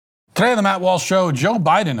Today on the Matt Walsh Show, Joe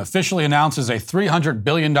Biden officially announces a $300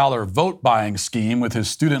 billion vote-buying scheme with his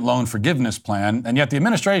student loan forgiveness plan, and yet the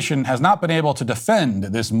administration has not been able to defend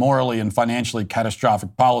this morally and financially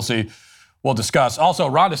catastrophic policy. We'll discuss. Also,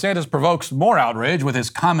 Ron DeSantis provokes more outrage with his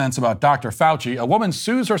comments about Dr. Fauci. A woman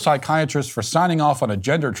sues her psychiatrist for signing off on a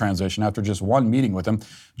gender transition after just one meeting with him.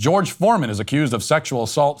 George Foreman is accused of sexual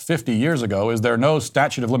assault 50 years ago. Is there no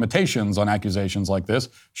statute of limitations on accusations like this?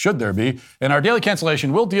 Should there be? In our daily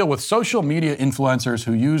cancellation, we'll deal with social media influencers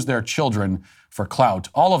who use their children for clout.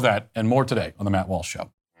 All of that and more today on The Matt Walsh Show.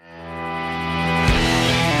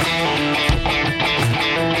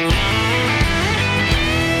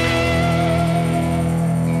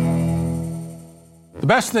 The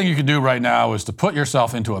best thing you can do right now is to put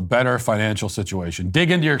yourself into a better financial situation. Dig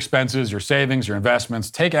into your expenses, your savings, your investments.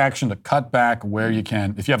 Take action to cut back where you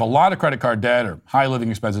can. If you have a lot of credit card debt or high living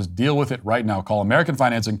expenses, deal with it right now. Call American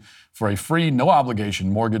Financing for a free,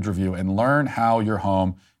 no-obligation mortgage review and learn how your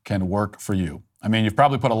home can work for you. I mean, you've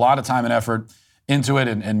probably put a lot of time and effort into it,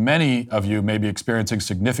 and many of you may be experiencing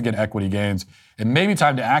significant equity gains. It may be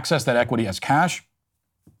time to access that equity as cash,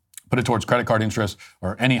 put it towards credit card interest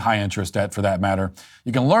or any high-interest debt for that matter.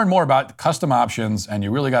 You can learn more about custom options, and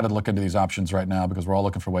you really got to look into these options right now because we're all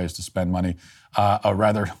looking for ways to spend money. Or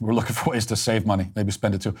rather, we're looking for ways to save money, maybe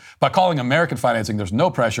spend it too. By calling American Financing, there's no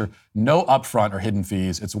pressure, no upfront or hidden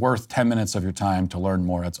fees. It's worth 10 minutes of your time to learn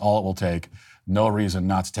more. That's all it will take. No reason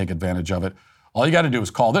not to take advantage of it. All you got to do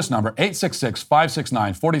is call this number,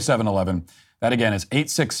 866-569-4711. That again is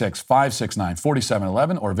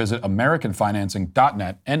 866-569-4711, or visit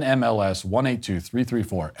AmericanFinancing.net, NMLS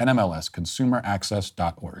 182334,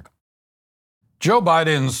 NMLS, Joe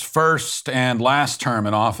Biden's first and last term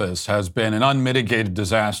in office has been an unmitigated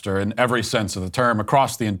disaster in every sense of the term,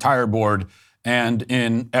 across the entire board and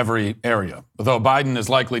in every area. Though Biden is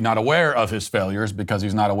likely not aware of his failures because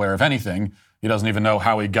he's not aware of anything. He doesn't even know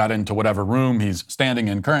how he got into whatever room he's standing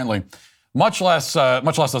in currently. Much less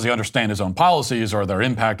does he understand his own policies or their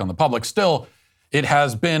impact on the public. Still, it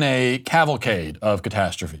has been a cavalcade of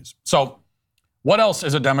catastrophes. So what else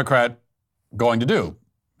is a Democrat going to do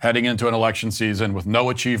heading into an election season with no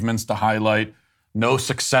achievements to highlight, no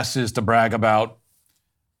successes to brag about?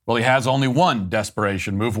 Well, he has only one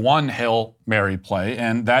desperation move, one Hail Mary play,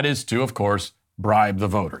 and that is to, of course, bribe the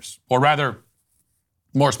voters. Or rather,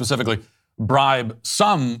 more specifically, bribe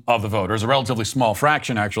some of the voters, a relatively small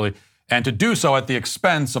fraction actually, and to do so at the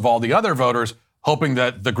expense of all the other voters, hoping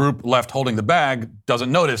that the group left holding the bag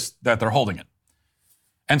doesn't notice that they're holding it.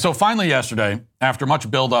 And so finally yesterday, after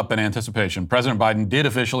much buildup and anticipation, President Biden did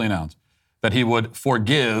officially announce that he would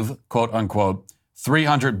forgive, quote unquote,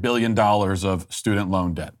 $300 billion of student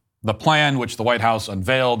loan debt. The plan, which the White House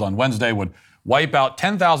unveiled on Wednesday, would wipe out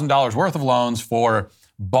 $10,000 worth of loans for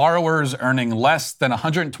borrowers earning less than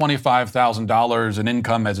 $125,000 in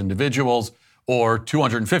income as individuals, or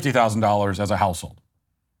 $250,000 as a household.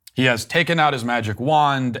 He has taken out his magic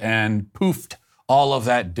wand and poofed all of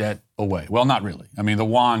that debt away. Well, not really. I mean, the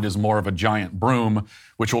wand is more of a giant broom,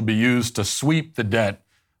 which will be used to sweep the debt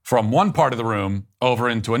from one part of the room over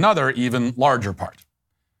into another, even larger part.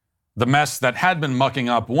 The mess that had been mucking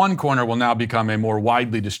up one corner will now become a more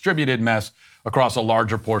widely distributed mess across a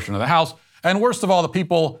larger portion of the house. And worst of all, the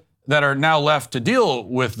people that are now left to deal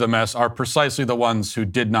with the mess are precisely the ones who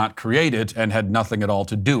did not create it and had nothing at all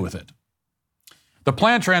to do with it. The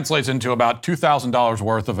plan translates into about $2,000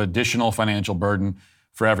 worth of additional financial burden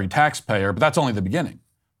for every taxpayer, but that's only the beginning.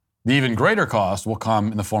 The even greater cost will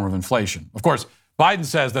come in the form of inflation. Of course, Biden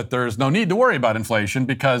says that there's no need to worry about inflation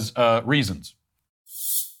because reasons.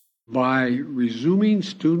 By resuming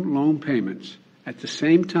student loan payments at the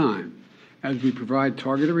same time as we provide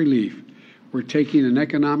targeted relief, we're taking an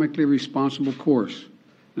economically responsible course.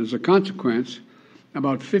 As a consequence,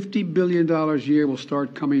 about $50 billion a year will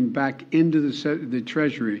start coming back into the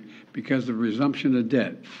Treasury because of resumption of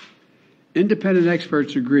debt. Independent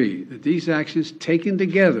experts agree that these actions taken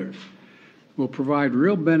together will provide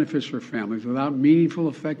real benefits for families without meaningful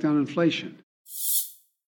effect on inflation.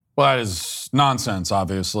 Well, that is nonsense,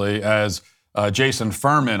 obviously. As Jason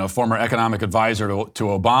Furman, a former economic advisor to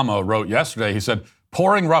Obama, wrote yesterday, he said,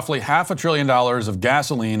 pouring roughly $500 billion of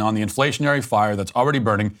gasoline on the inflationary fire that's already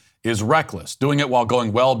burning is reckless. Doing it while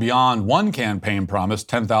going well beyond one campaign promise,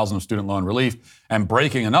 $10,000 of student loan relief, and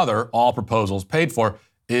breaking another, all proposals paid for,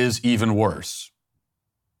 is even worse.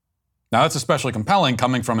 Now, that's especially compelling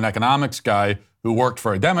coming from an economics guy who worked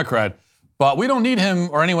for a Democrat, but we don't need him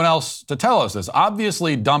or anyone else to tell us this.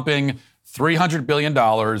 Obviously, dumping $300 billion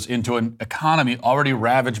into an economy already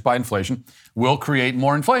ravaged by inflation will create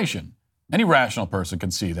more inflation. Any rational person can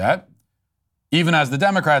see that. even as the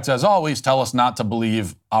Democrats, as always, tell us not to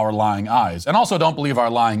believe our lying eyes. And also don't believe our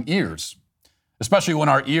lying ears, especially when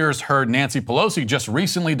our ears heard Nancy Pelosi just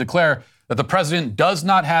recently declare that the president does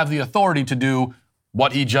not have the authority to do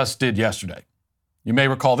what he just did yesterday. You may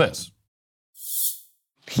recall this.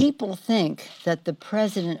 People think that the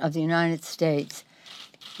President of the United States,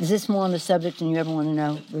 is this more on the subject than you ever want to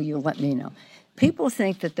know? Well, you'll let me know. People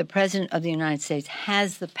think that the President of the United States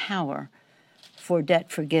has the power for debt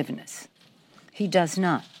forgiveness. He does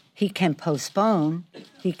not. He can postpone,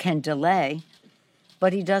 he can delay,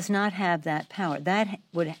 but he does not have that power. That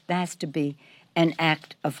has to be an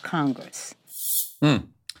act of Congress.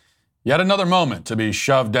 Yet another moment to be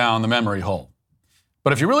shoved down the memory hole.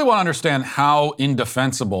 But if you really want to understand how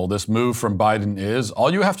indefensible this move from Biden is,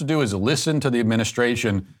 all you have to do is listen to the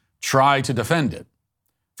administration try to defend it.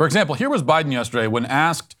 For example, here was Biden yesterday when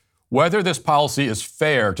asked whether this policy is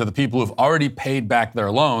fair to the people who've already paid back their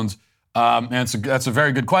loans. That's a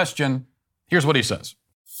very good question. Here's what he says.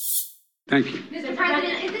 Thank you. Mr.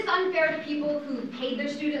 President, is this unfair to people who paid their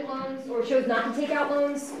student loans or chose not to take out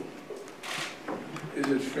loans? Is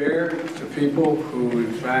it fair to people who,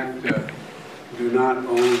 in fact, do not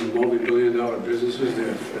own multi-billion-dollar businesses?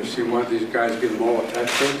 They see why these guys get them all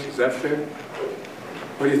tax breaks? Is that fair?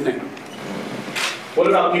 What do you think? What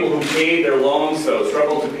about people who paid their loans, though,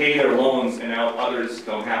 struggle to pay their loans, and now others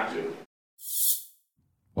don't have to?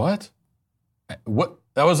 What?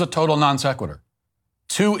 That was a total non sequitur.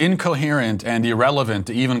 Too incoherent and irrelevant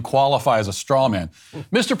to even qualify as a straw man.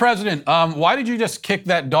 Mr. President, why did you just kick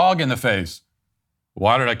that dog in the face?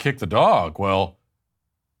 Why did I kick the dog? Well,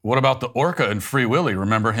 what about the orca and Free Willy?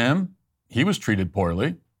 Remember him? He was treated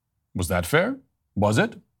poorly. Was that fair? Was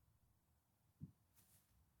it?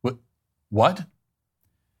 What?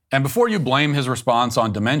 And before you blame his response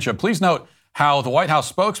on dementia, please note how the White House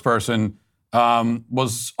spokesperson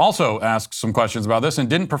was also asked some questions about this and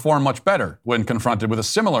didn't perform much better when confronted with a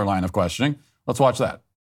similar line of questioning. Let's watch that.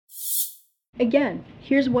 Again,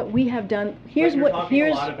 here's what we have done. Here's a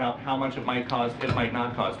lot about how much it might cost, it might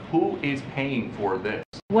not cost. Who is paying for this?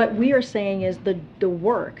 What we are saying is the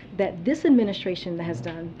work that this administration has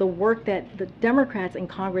done, the work that the Democrats in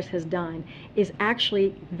Congress has done is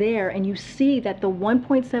actually there. And you see that the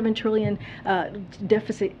 1.7 trillion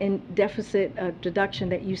deficit deduction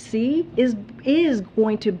that you see is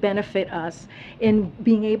going to benefit us in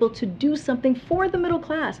being able to do something for the middle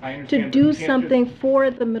class, to do something for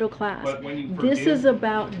the middle class. This is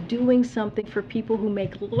about doing something for people who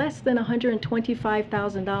make less than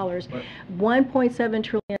 $125,000, $1.7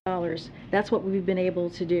 trillion. That's what we've been able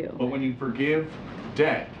to do. But when you forgive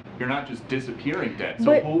debt, you're not just disappearing debt.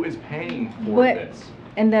 So who is paying for this?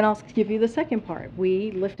 And then I'll give you the second part.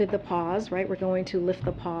 We lifted the pause, right? We're going to lift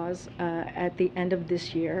the pause at the end of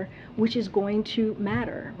this year, which is going to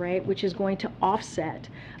matter, right? Which is going to offset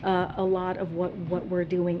a lot of what we're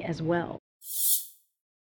doing as well.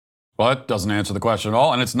 Well, it doesn't answer the question at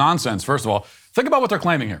all, and it's nonsense, first of all. Think about what they're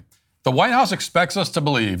claiming here. The White House expects us to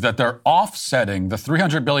believe that they're offsetting the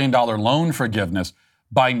 $300 billion loan forgiveness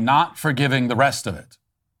by not forgiving the rest of it.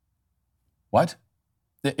 What?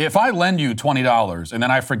 If I lend you $20 and then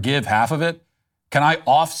I forgive half of it, can I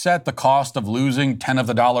offset the cost of losing 10 of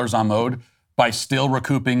the dollars I'm owed by still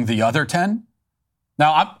recouping the other 10?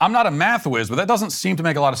 Now, I'm not a math whiz, but that doesn't seem to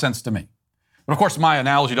make a lot of sense to me. But of course, my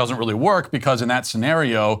analogy doesn't really work because in that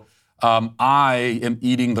scenario, I am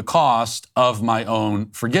eating the cost of my own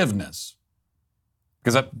forgiveness.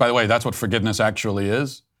 Because, by the way, that's what forgiveness actually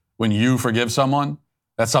is. When you forgive someone,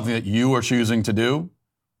 that's something that you are choosing to do.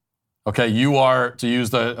 Okay, you are, to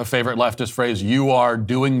use a favorite leftist phrase, you are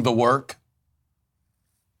doing the work.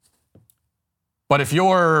 But if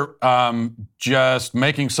you're just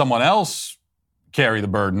making someone else carry the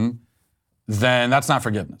burden, then that's not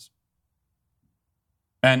forgiveness.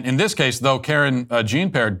 And in this case, though Karen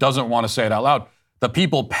Jean-Pierre doesn't want to say it out loud, the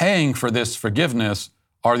people paying for this forgiveness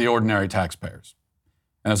are the ordinary taxpayers.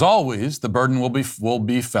 And as always, the burden will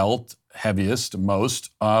be felt heaviest,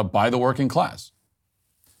 most, by the working class.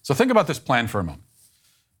 So think about this plan for a moment.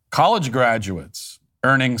 College graduates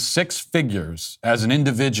earning six figures as an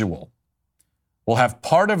individual will have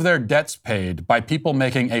part of their debts paid by people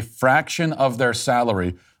making a fraction of their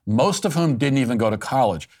salary, most of whom didn't even go to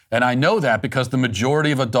college. And I know that because the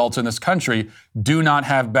majority of adults in this country do not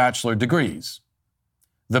have bachelor degrees.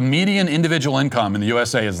 The median individual income in the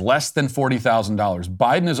USA is less than $40,000.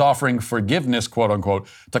 Biden is offering forgiveness, quote unquote,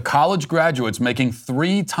 to college graduates making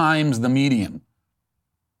 3 times the median.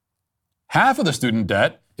 Half of the student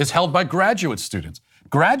debt is held by graduate students.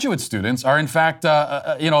 Graduate students are, in fact,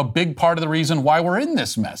 a big part of the reason why we're in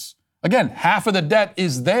this mess. Again, half of the debt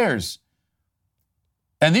is theirs.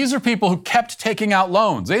 And these are people who kept taking out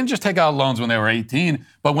loans. They didn't just take out loans when they were 18,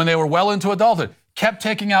 but when they were well into adulthood, kept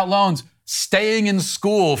taking out loans, staying in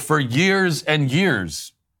school for years and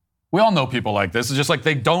years. We all know people like this. It's just like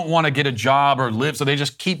they don't want to get a job or live, so they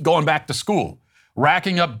just keep going back to school,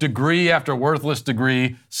 racking up degree after worthless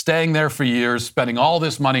degree, staying there for years, spending all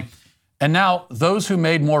this money. And now those who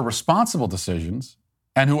made more responsible decisions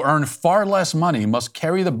and who earn far less money must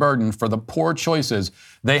carry the burden for the poor choices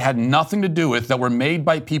they had nothing to do with that were made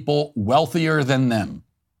by people wealthier than them.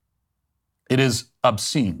 It is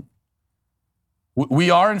obscene. We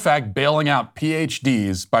are, in fact, bailing out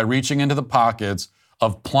PhDs by reaching into the pockets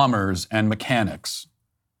of plumbers and mechanics.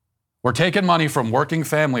 We're taking money from working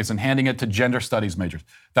families and handing it to gender studies majors.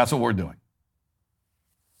 That's what we're doing.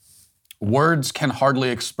 Words can hardly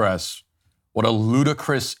express what a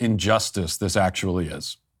ludicrous injustice this actually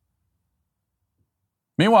is.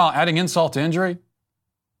 Meanwhile, adding insult to injury,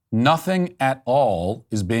 nothing at all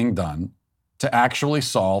is being done to actually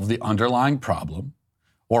solve the underlying problem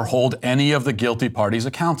or hold any of the guilty parties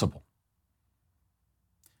accountable.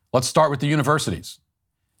 Let's start with the universities.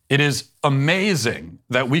 It is amazing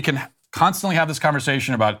that we can constantly have this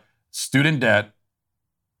conversation about student debt,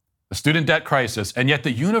 the student debt crisis, and yet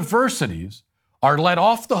the universities are let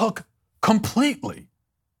off the hook completely.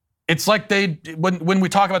 It's like when we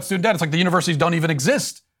talk about student debt, it's like the universities don't even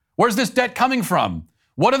exist. Where's this debt coming from?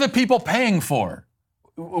 What are the people paying for?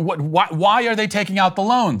 Why are they taking out the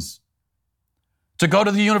loans to go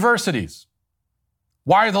to the universities?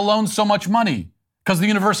 Why are the loans so much money? Because the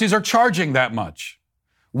universities are charging that much.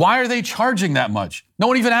 Why are they charging that much? No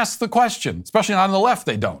one even asks the question, especially on the left,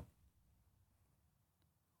 they don't.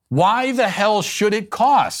 Why the hell should it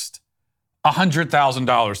cost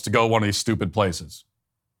 $100,000 to go one of these stupid places?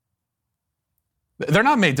 They're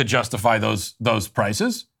not made to justify those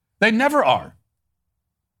prices. They never are.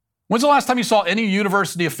 When's the last time you saw any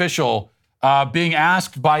university official being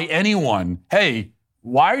asked by anyone, hey,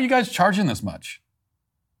 why are you guys charging this much?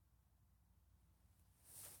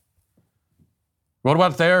 What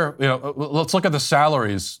about let's look at the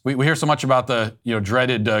salaries. We hear so much about the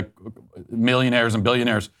dreaded millionaires and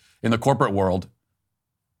billionaires in the corporate world.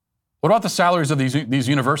 What about the salaries of these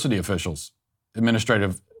university officials,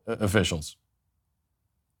 administrative officials?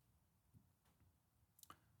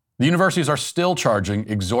 The universities are still charging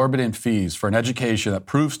exorbitant fees for an education that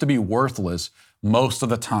proves to be worthless most of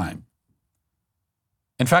the time.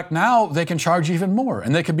 In fact, now they can charge even more,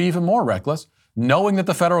 and they can be even more reckless, knowing that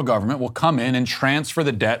the federal government will come in and transfer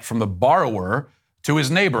the debt from the borrower to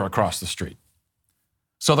his neighbor across the street.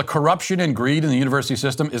 So the corruption and greed in the university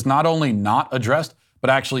system is not only not addressed,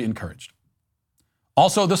 but actually encouraged.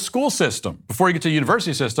 Also, the school system. Before you get to the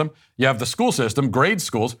university system, you have the school system, grade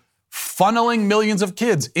schools, funneling millions of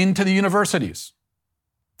kids into the universities.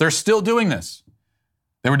 They're still doing this.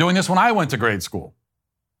 They were doing this when I went to grade school.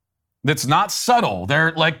 It's not subtle.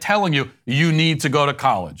 They're like telling you, you need to go to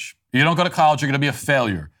college. If you don't go to college, you're going to be a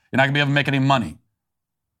failure. You're not going to be able to make any money.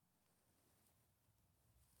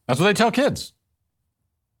 That's what they tell kids.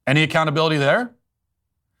 Any accountability there?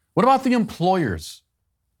 What about the employers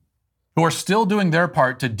who are still doing their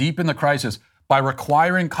part to deepen the crisis by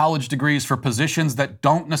requiring college degrees for positions that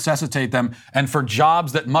don't necessitate them and for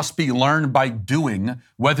jobs that must be learned by doing,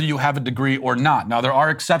 whether you have a degree or not? Now, there are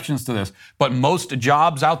exceptions to this, but most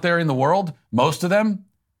jobs out there in the world, most of them,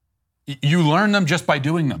 you learn them just by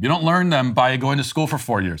doing them. You don't learn them by going to school for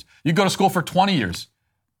 4 years. You go to school for 20 years,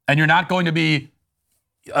 and you're not going to be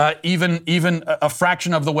even a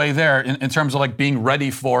fraction of the way there in terms of like being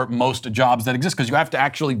ready for most jobs that exist, because you have to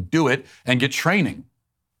actually do it and get training.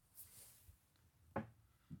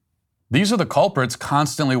 These are the culprits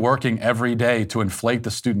constantly working every day to inflate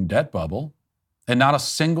the student debt bubble, and not a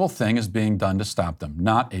single thing is being done to stop them.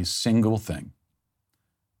 Not a single thing.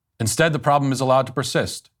 Instead, the problem is allowed to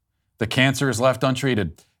persist. The cancer is left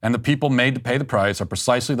untreated, and the people made to pay the price are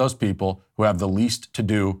precisely those people who have the least to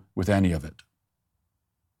do with any of it.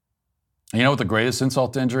 And you know what the greatest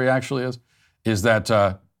insult to injury actually is? Is that,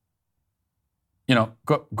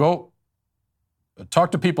 go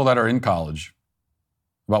talk to people that are in college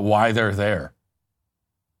about why they're there.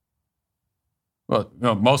 Well,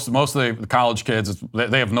 most of the college kids,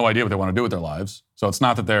 they have no idea what they want to do with their lives. So it's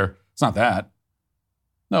not that.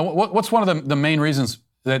 No, what's one of the main reasons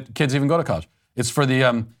that kids even go to college? It's for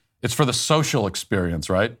the social experience,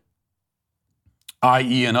 right?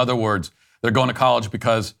 I.e., in other words, they're going to college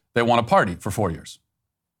because they want to party for 4 years.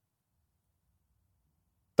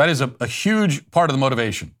 That is a huge part of the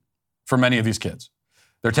motivation for many of these kids.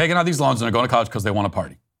 They're taking out these loans and they're going to college because they want to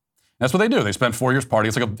party. And that's what they do. They spend 4 years partying.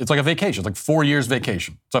 It's like a vacation. It's like 4 years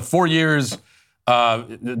vacation. It's like 4 years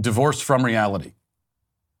divorced from reality.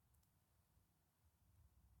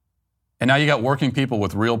 And now you got working people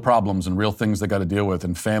with real problems and real things they got to deal with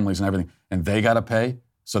and families and everything, and they got to pay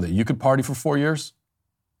so that you could party for 4 years?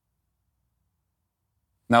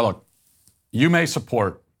 Now look, you may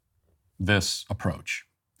support this approach.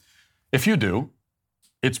 If you do,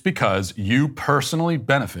 it's because you personally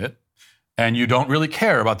benefit and you don't really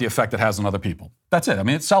care about the effect it has on other people. That's it. I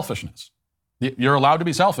mean, it's selfishness. You're allowed to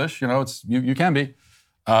be selfish, you can be,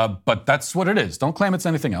 but that's what it is. Don't claim it's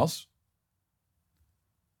anything else.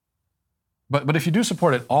 But if you do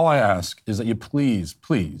support it, all I ask is that you please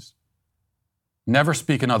never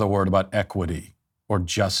speak another word about equity or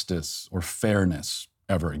justice or fairness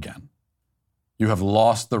ever again. You have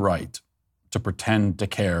lost the right to pretend to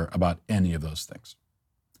care about any of those things.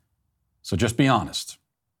 So just be honest.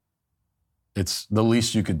 It's the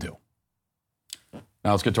least you could do.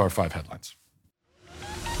 Now let's get to our 5 headlines.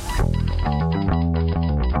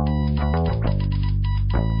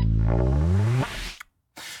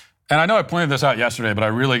 And I know I pointed this out yesterday, but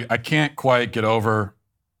I can't quite get over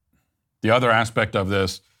the other aspect of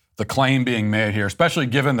this, the claim being made here, especially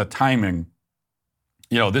given the timing.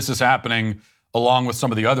 This is happening along with some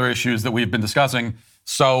of the other issues that we've been discussing.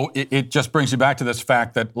 So it just brings you back to this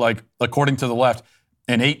fact that, according to the left,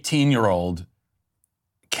 an 18-year-old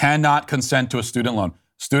cannot consent to a student loan.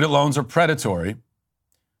 Student loans are predatory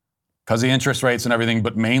because of the interest rates and everything,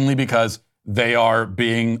 but mainly because they are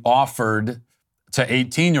being offered to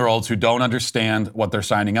 18-year-olds who don't understand what they're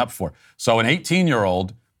signing up for. So an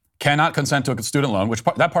 18-year-old cannot consent to a student loan,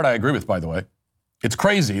 that part I agree with, by the way. It's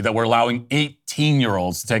crazy that we're allowing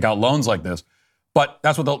 18-year-olds to take out loans like this. But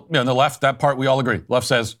that's what the left, that part we all agree. The left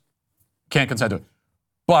says can't consent to it.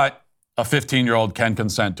 But a 15-year-old can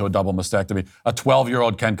consent to a double mastectomy. A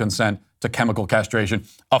 12-year-old can consent to chemical castration.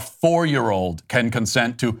 A 4-year-old can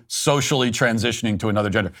consent to socially transitioning to another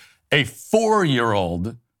gender. A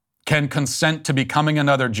 4-year-old can consent to becoming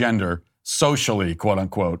another gender socially, quote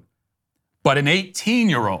unquote. But an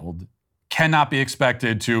 18-year-old cannot be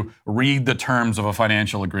expected to read the terms of a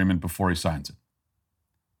financial agreement before he signs it.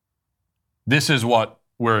 This is what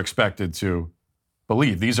we're expected to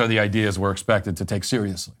believe. These are the ideas we're expected to take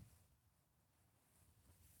seriously.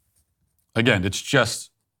 Again, it's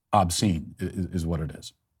just obscene, is what it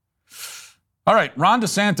is. All right, Ron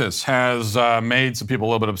DeSantis has made some people a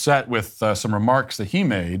little bit upset with some remarks that he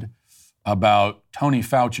made about Tony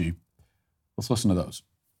Fauci. Let's listen to those.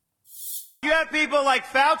 You have people like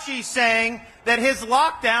Fauci saying that his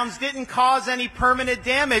lockdowns didn't cause any permanent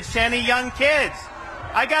damage to any young kids.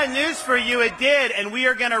 I got news for you, it did, and we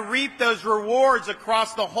are going to reap those rewards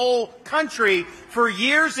across the whole country for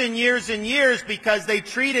years and years and years because they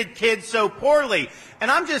treated kids so poorly.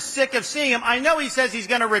 And I'm just sick of seeing him. I know he says he's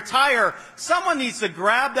going to retire. Someone needs to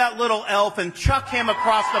grab that little elf and chuck him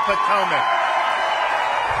across the Potomac.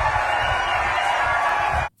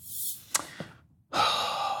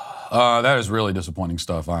 That is really disappointing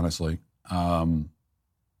stuff, honestly. And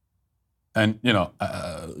you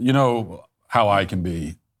know how I can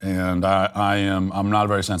be, and I'm not a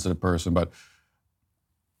very sensitive person, but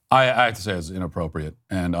I have to say it's inappropriate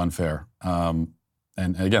and unfair. And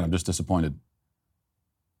again, I'm just disappointed.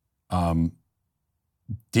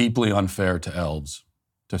 Deeply unfair to elves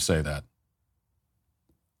to say that.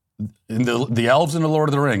 And the elves in The Lord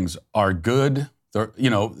of the Rings are good.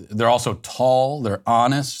 They're also tall. They're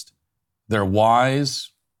honest. They're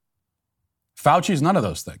wise. Fauci's none of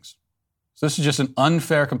those things. So this is just an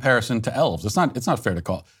unfair comparison to elves. It's not fair to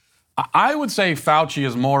call. I would say Fauci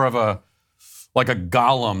is more of a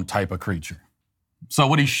Gollum type of creature. So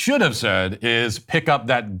what he should have said is pick up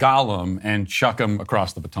that Gollum and chuck him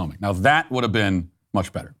across the Potomac. Now that would have been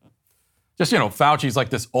much better. Just, Fauci's like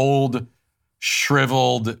this old,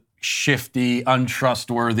 shriveled, shifty,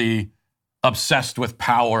 untrustworthy, obsessed with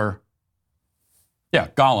power. Yeah,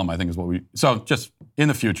 Gollum, I think is what so just in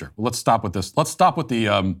the future, let's stop with this. Let's stop with the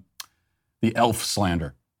elf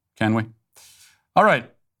slander, can we? All right.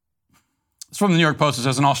 It's from the New York Post. It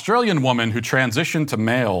says, an Australian woman who transitioned to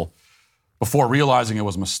male before realizing it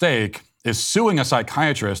was a mistake is suing a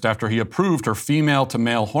psychiatrist after he approved her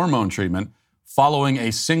female-to-male hormone treatment following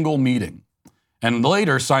a single meeting, and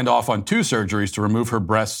later signed off on 2 surgeries to remove her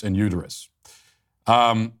breasts and uterus.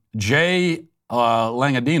 Jay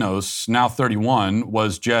Langadinos, now 31,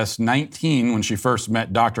 was just 19 when she first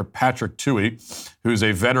met Dr. Patrick Toohey, who's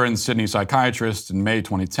a veteran Sydney psychiatrist, in May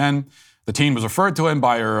 2010. The teen was referred to him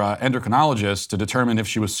by her endocrinologist to determine if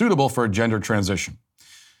she was suitable for a gender transition.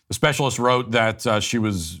 The specialist wrote that she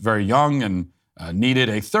was very young and needed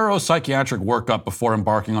a thorough psychiatric workup before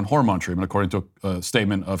embarking on hormone treatment, according to a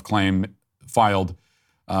statement of claim filed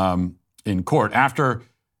in court. After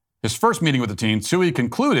his first meeting with the teen, Toohey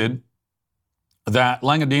concluded that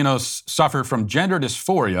Langadinos suffered from gender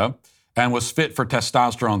dysphoria and was fit for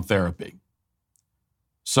testosterone therapy.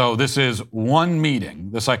 So this is one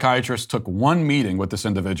meeting. The psychiatrist took one meeting with this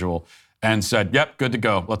individual and said, yep, good to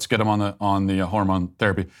go. Let's get him on the hormone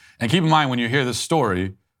therapy. And keep in mind, when you hear this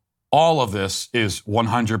story, all of this is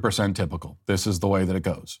 100% typical. This is the way that it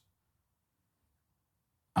goes.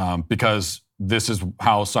 Because this is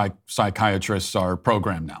how psychiatrists are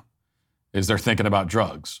programmed now, is they're thinking about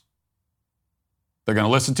drugs. They're going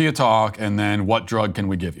to listen to you talk, and then what drug can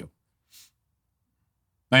we give you?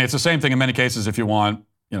 And it's the same thing in many cases if you want,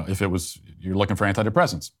 if you're looking for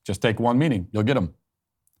antidepressants, just take one meeting, you'll get them.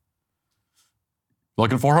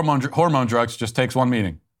 Looking for hormone drugs, just takes one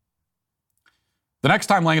meeting. The next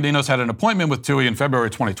time Langadinos had an appointment with Tuohy in February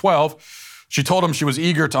 2012, she told him she was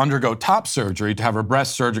eager to undergo top surgery to have her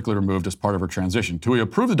breast surgically removed as part of her transition. Tuohy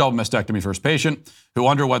approved the double mastectomy for his patient, who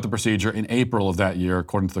underwent the procedure in April of that year,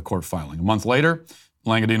 according to the court filing. A month later,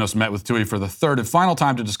 Langadinos met with Tuohy for the third and final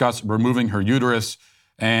time to discuss removing her uterus.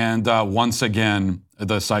 And once again,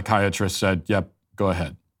 the psychiatrist said, yep, go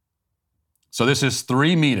ahead. So this is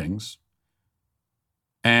 3 meetings,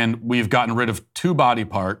 and we've gotten rid of 2 body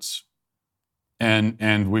parts,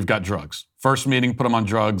 and we've got drugs. First meeting, put them on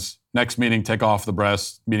drugs. Next meeting, take off the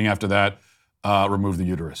breast. Meeting after that, remove the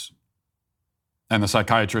uterus. And the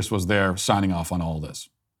psychiatrist was there signing off on all this.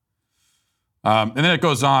 And then it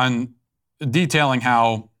goes on detailing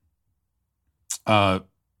how the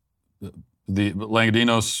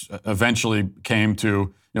Langadinos eventually came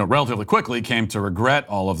to, relatively quickly came to regret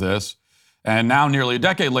all of this. And now, nearly a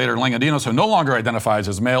decade later, Langadinos, who no longer identifies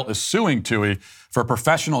as male, is suing Tuohy for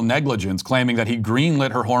professional negligence, claiming that he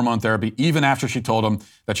greenlit her hormone therapy even after she told him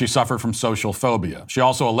that she suffered from social phobia. She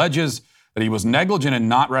also alleges that he was negligent in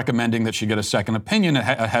not recommending that she get a second opinion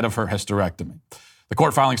ahead of her hysterectomy. The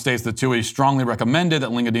court filing states that Tuohy strongly recommended that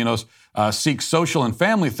Langadinos seek social and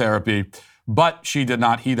family therapy, but she did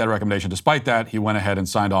not heed that recommendation. Despite that, he went ahead and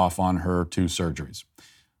signed off on her 2 surgeries.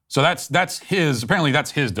 So that's his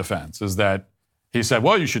defense, is that he said,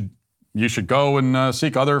 well, you should go and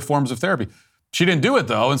seek other forms of therapy. She didn't do it,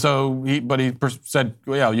 though, and so he said,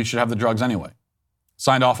 well, yeah, you should have the drugs anyway.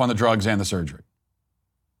 Signed off on the drugs and the surgery.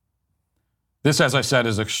 This, as I said,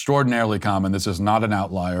 is extraordinarily common. This is not an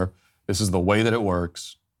outlier. This is the way that it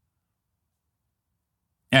works.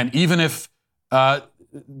 And even if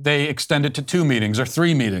they extend it to 2 meetings or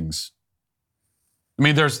 3 meetings, I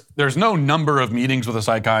mean, there's no number of meetings with a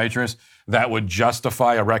psychiatrist that would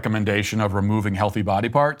justify a recommendation of removing healthy body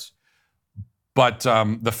parts. But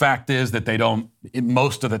the fact is that they don't,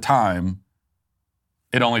 most of the time,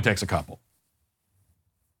 it only takes a couple.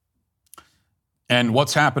 And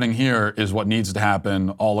what's happening here is what needs to happen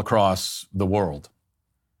all across the world.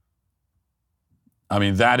 I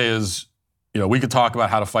mean, that is, we could talk about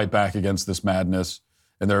how to fight back against this madness,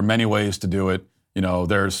 and there are many ways to do it.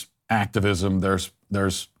 There's activism, there's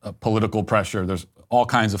political pressure, there's all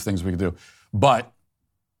kinds of things we can do. But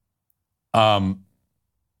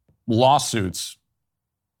lawsuits,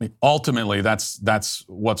 ultimately, that's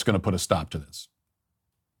what's going to put a stop to this.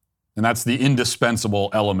 And that's the indispensable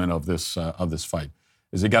element of this fight,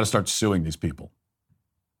 is you got to start suing these people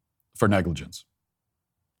for negligence.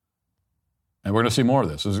 And we're going to see more of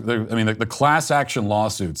this. The class action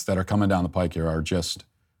lawsuits that are coming down the pike here are just,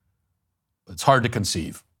 it's hard to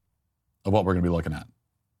conceive of what we're going to be looking at.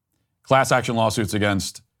 Class action lawsuits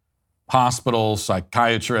against hospitals,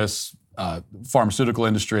 psychiatrists, pharmaceutical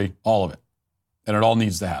industry, all of it. And it all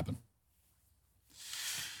needs to happen.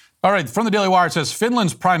 All right, from the Daily Wire, it says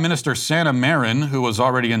Finland's Prime Minister Sanna Marin, who was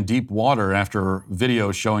already in deep water after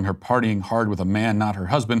videos showing her partying hard with a man not her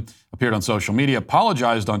husband appeared on social media,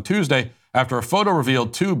 apologized on Tuesday after a photo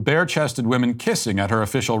revealed 2 bare-chested women kissing at her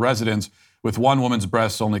official residence, with one woman's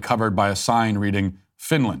breasts only covered by a sign reading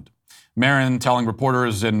Finland. Marin telling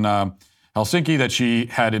reporters in Helsinki that she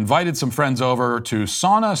had invited some friends over to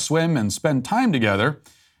sauna, swim, and spend time together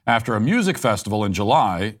after a music festival in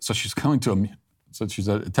July. So she's going to she's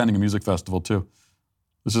attending a music festival too.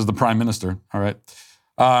 This is the Prime Minister, all right.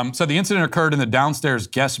 Said the incident occurred in the downstairs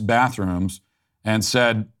guest bathrooms, and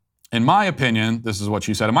said, in my opinion, this is what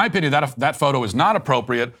she said, in my opinion, that photo is not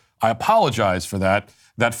appropriate. I apologize for that.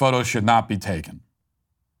 That photo should not be taken.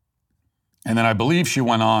 And then I believe she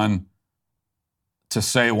went on to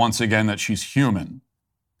say once again that she's human.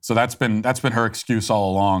 So that's been her excuse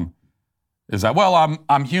all along, is that, well,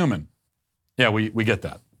 I'm human. Yeah, we get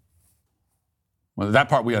that. Well, that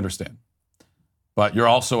part we understand. But you're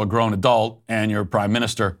also a grown adult and you're Prime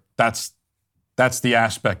Minister. That's the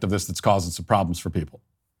aspect of this that's causing some problems for people.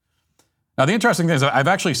 Now, the interesting thing is I've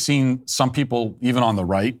actually seen some people, even on the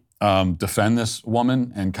right, defend this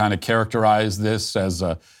woman and kind of characterize this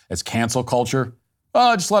as cancel culture.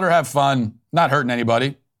 Oh, just let her have fun, not hurting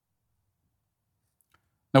anybody.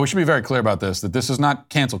 Now, we should be very clear about this, that this is not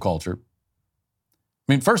cancel culture.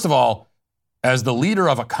 I mean, first of all, as the leader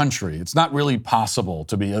of a country, it's not really possible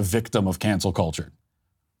to be a victim of cancel culture.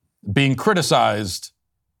 Being criticized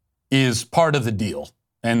is part of the deal,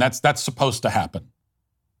 and that's supposed to happen.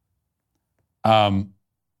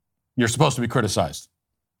 You're supposed to be criticized.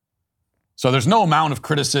 So there's no amount of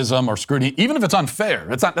criticism or scrutiny, even if it's unfair.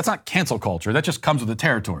 That's not cancel culture. That just comes with the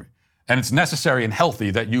territory. And it's necessary and healthy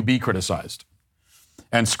that you be criticized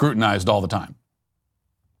and scrutinized all the time.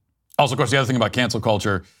 Also, of course, the other thing about cancel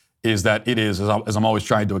culture is that it is, as I'm always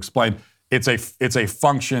trying to explain, it's a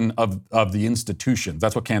function of the institutions.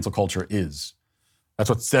 That's what cancel culture is.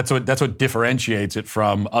 That's what differentiates it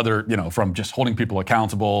from other, from just holding people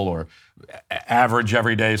accountable or average,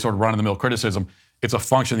 everyday sort of run-of-the-mill criticism. It's a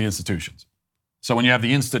function of the institutions. So when you have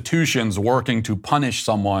the institutions working to punish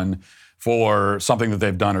someone for something that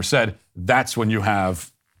they've done or said, that's when you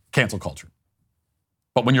have cancel culture.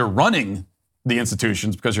 But when you're running the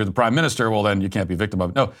institutions because you're the prime minister, well, then you can't be a victim of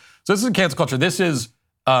it. No. So this isn't cancel culture. This is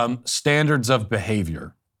standards of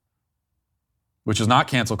behavior, which is not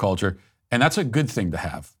cancel culture. And that's a good thing to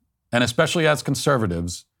have. And especially as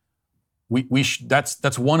conservatives,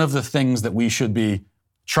 that's one of the things that we should be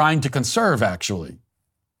trying to conserve, actually,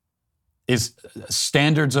 is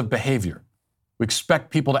standards of behavior. We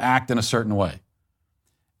expect people to act in a certain way.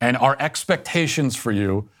 And our expectations for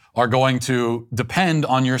you are going to depend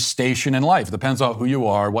on your station in life. It depends on who you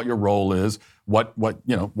are, what your role is, what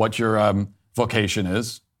your vocation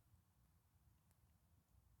is.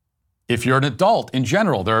 If you're an adult, in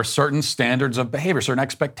general, there are certain standards of behavior, certain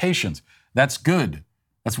expectations. That's good.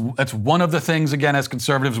 That's one of the things, again, as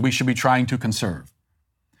conservatives, we should be trying to conserve.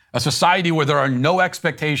 A society where there are no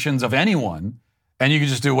expectations of anyone, and you can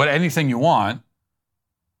just do anything you want,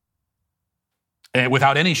 and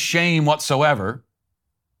without any shame whatsoever.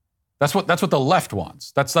 That's what the left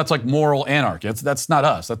wants. That's like moral anarchy. That's not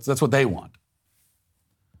us. That's what they want.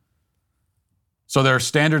 So there are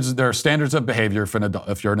standards of behavior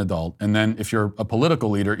if you're an adult, and then if you're a political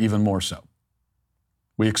leader, even more so.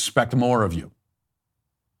 We expect more of you.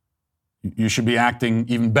 You should be acting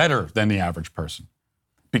even better than the average person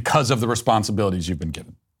because of the responsibilities you've been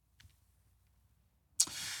given.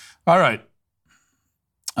 All right.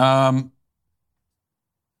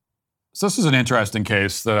 So this is an interesting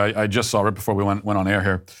case that I just saw right before we went on air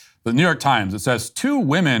here. The New York Times, it says 2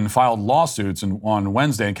 women filed lawsuits on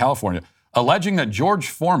Wednesday in California alleging that George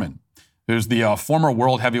Foreman, who's the former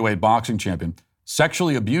world heavyweight boxing champion,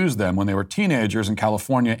 sexually abused them when they were teenagers in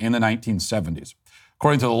California in the 1970s.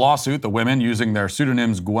 According to the lawsuit, the women, using their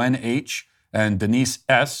pseudonyms Gwen H. and Denise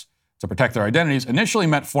S. to protect their identities, initially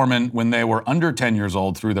met Foreman when they were under 10 years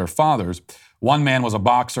old through their fathers. One man was a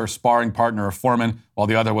boxer, sparring partner of Foreman, while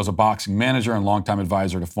the other was a boxing manager and longtime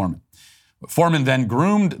advisor to Foreman. Foreman then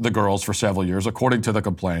groomed the girls for several years, according to the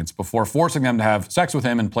complaints, before forcing them to have sex with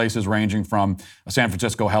him in places ranging from a San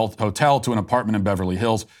Francisco hotel to an apartment in Beverly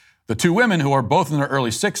Hills. The 2 women, who are both in their early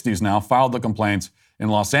 60s now, filed the complaints in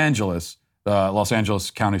Los Angeles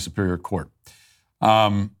County Superior Court.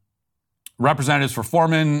 Representatives for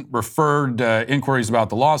Foreman referred inquiries about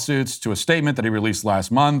the lawsuits to a statement that he released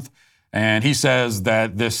last month. And he says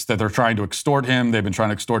that they're trying to extort him. They've been trying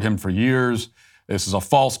to extort him for years. This is a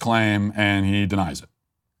false claim, and he denies it.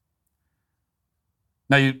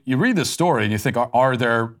 Now, you read this story, and you think, are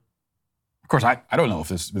there... Of course, I don't know if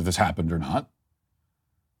this happened or not.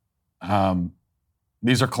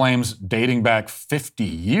 These are claims dating back 50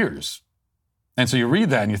 years. And so you read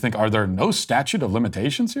that, and you think, are there no statute of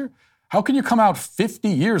limitations here? How can you come out 50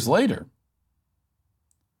 years later?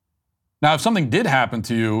 Now, if something did happen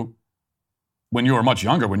to you when you were much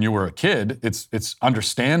younger, when you were a kid, it's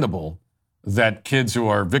understandable that kids who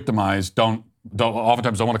are victimized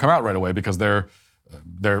oftentimes don't want to come out right away because they're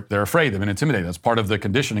afraid, they've been intimidated. That's part of the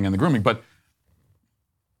conditioning and the grooming. But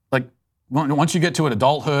like once you get to an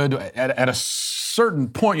adulthood, at a certain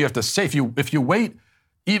point, you have to say, if you wait,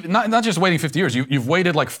 even, not just waiting 50 years, you've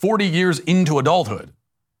waited like 40 years into adulthood.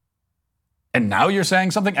 And now you're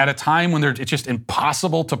saying something at a time when it's just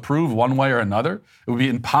impossible to prove one way or another. It would be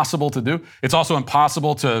impossible to do. It's also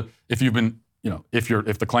impossible to, if you've been,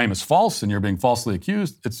 if the claim is false and you're being falsely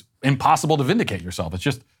accused, it's impossible to vindicate yourself. It's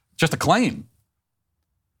just a claim.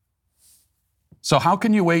 So how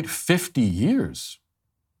can you wait 50 years?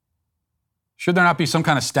 Should there not be some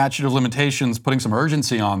kind of statute of limitations putting some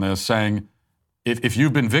urgency on this, saying, if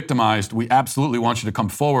you've been victimized, we absolutely want you to come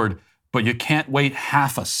forward, but you can't wait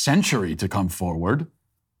half a century to come forward.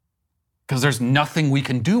 because there's nothing we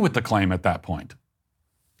can do with the claim at that point.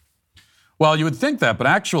 Well, you would think that, but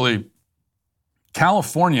actually,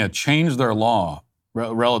 California changed their law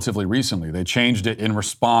relatively recently. They changed it in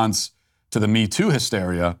response to the Me Too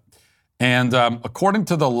hysteria. And according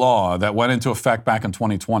to the law that went into effect back in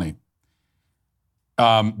 2020,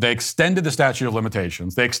 they extended the statute of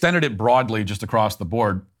limitations. They extended it broadly just across the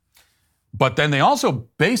board. But then they also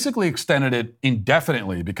basically extended it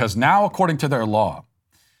indefinitely, because now, according to their law,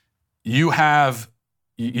 you have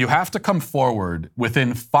to come forward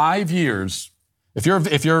within 5 years. If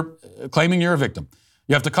you're claiming you're a victim,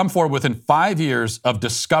 you have to come forward within 5 years of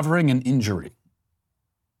discovering an injury.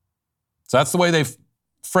 So that's the way they've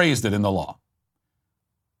phrased it in the law.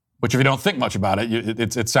 Which, if you don't think much about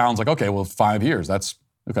it, it sounds like, okay, well, 5 years. That's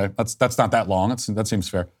okay. That's not that long. That seems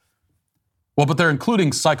fair. Well, but they're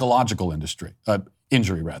including psychological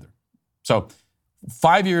injury rather. So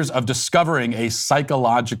 5 years of discovering a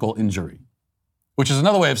psychological injury, which is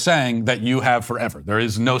another way of saying that you have forever. There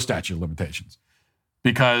is no statute of limitations.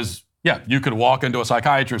 Because, yeah, you could walk into a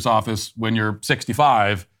psychiatrist's office when you're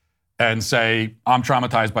 65 and say, I'm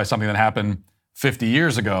traumatized by something that happened 50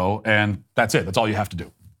 years ago, and that's it. That's all you have to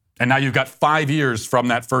do. And now you've got 5 years from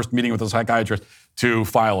that first meeting with a psychiatrist to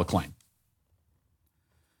file a claim.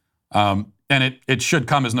 And it should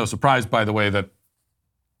come as no surprise, by the way, that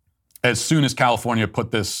as soon as California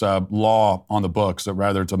put this law on the books, or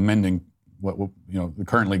rather it's amending the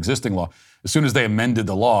currently existing law, as soon as they amended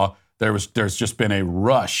the law, there's just been a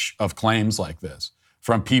rush of claims like this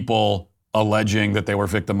from people alleging that they were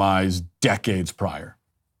victimized decades prior.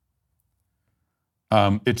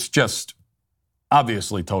 It's just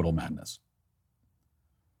obviously total madness.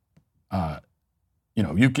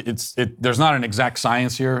 There's not an exact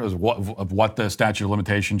science here of what the statute of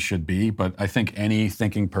limitations should be, but I think any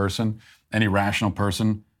thinking person, any rational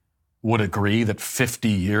person would agree that 50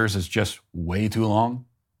 years is just way too long.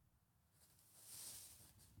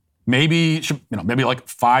 Maybe like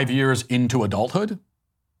 5 years into adulthood.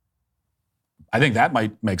 I think that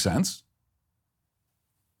might make sense.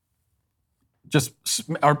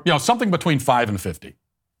 Or something between 5 and 50.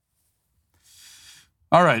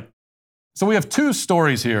 All right. So we have two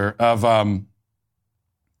stories here of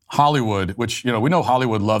Hollywood, which, we know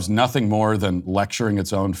Hollywood loves nothing more than lecturing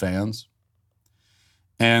its own fans.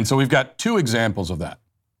 And so we've got two examples of that.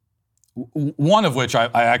 One of which I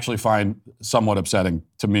actually find somewhat upsetting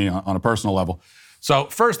to me on a personal level. So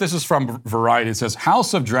first, this is from Variety. It says,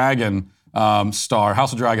 House of Dragon star,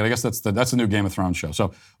 House of Dragon, I guess that's the new Game of Thrones show.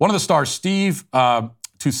 So one of the stars, Steve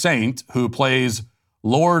Toussaint, who plays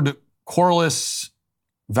Lord Corlys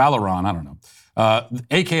Valoran, I don't know,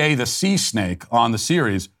 a.k.a. the Sea Snake on the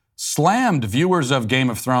series, slammed viewers of Game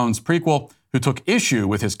of Thrones prequel who took issue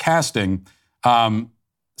with his casting,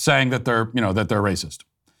 saying that they're racist.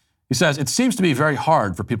 He says, it seems to be very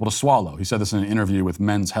hard for people to swallow. He said this in an interview with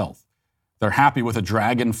Men's Health. They're happy with a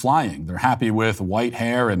dragon flying. They're happy with white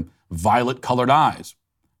hair and violet-colored eyes.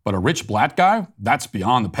 But a rich black guy, that's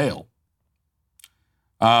beyond the pale.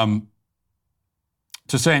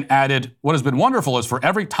 Toussaint added, what has been wonderful is for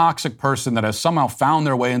every toxic person that has somehow found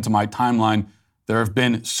their way into my timeline, there have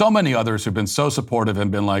been so many others who've been so supportive and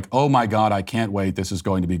been like, oh my God, I can't wait. This is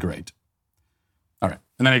going to be great. All right.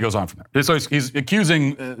 And then he goes on from there. So he's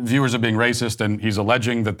accusing viewers of being racist, and he's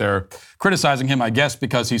alleging that they're criticizing him, I guess,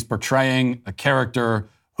 because he's portraying a character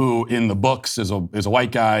who in the books is a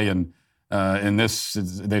white guy, and in this,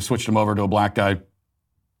 they switched him over to a black guy.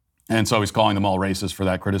 And so he's calling them all racist for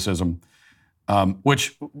that criticism,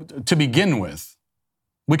 which, to begin with,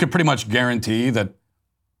 we could pretty much guarantee that,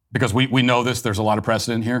 because we know this, there's a lot of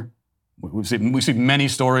precedent here. We see many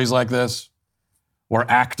stories like this, where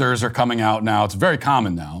actors are coming out now. It's very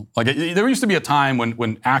common now. Like there used to be a time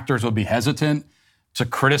when actors would be hesitant to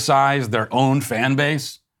criticize their own fan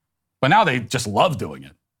base, but now they just love doing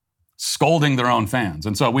it, scolding their own fans.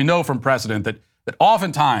 And so we know from precedent that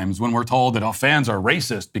oftentimes when we're told that fans are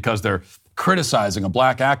racist because they're criticizing a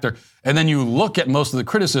black actor, and then you look at most of the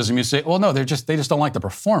criticism, you say, well, no, they just don't like the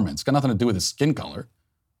performance. It's got nothing to do with his skin color.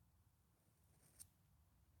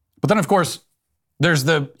 But then, of course, there's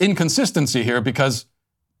the inconsistency here, because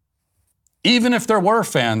even if there were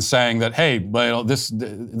fans saying that, hey,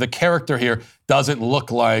 the character here doesn't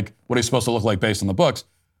look like what he's supposed to look like based on the books,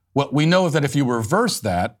 well, we know that if you reverse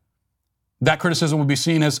that criticism would be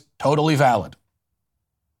seen as totally valid.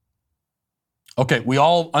 Okay, we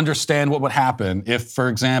all understand what would happen if, for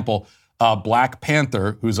example, Black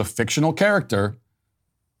Panther, who's a fictional character,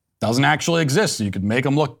 doesn't actually exist. So you could make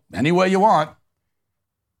him look any way you want.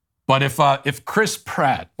 But if Chris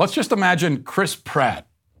Pratt, let's just imagine Chris Pratt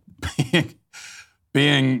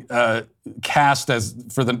being cast as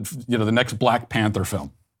for the next Black Panther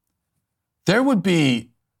film. There would be,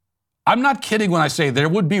 I'm not kidding when I say there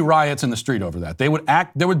would be riots in the street over that.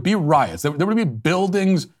 There would be riots. There would be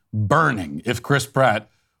buildings burning if Chris Pratt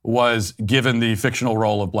was given the fictional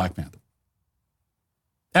role of Black Panther.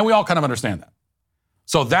 And we all kind of understand that.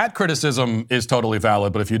 So that criticism is totally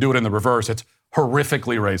valid, but if you do it in the reverse, it's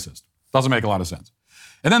horrifically racist. Doesn't make a lot of sense.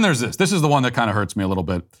 And then there's this. This is the one that kind of hurts me a little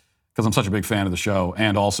bit because I'm such a big fan of the show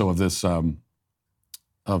and also of this of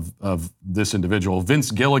this individual,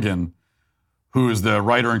 Vince Gilligan, who is the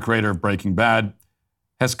writer and creator of Breaking Bad,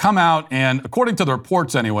 has come out and, according to the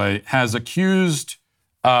reports anyway, has accused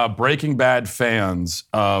Breaking Bad fans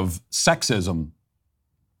of sexism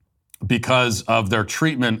because of their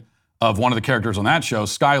treatment of one of the characters on that show,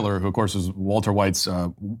 Skyler, who, of course, is Walter White's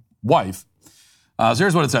wife. So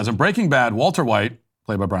here's what it says. In Breaking Bad, Walter White,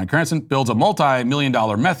 played by Bryan Cranston, builds a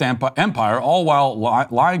multi-million-dollar meth empire, all while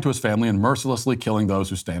lying to his family and mercilessly killing those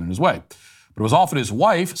who stand in his way. But it was often his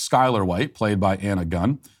wife, Skyler White, played by Anna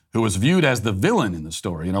Gunn, who was viewed as the villain in the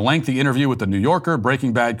story. In a lengthy interview with The New Yorker,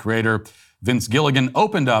 Breaking Bad creator Vince Gilligan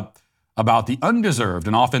opened up about the undeserved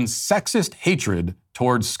and often sexist hatred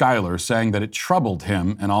towards Skyler, saying that it troubled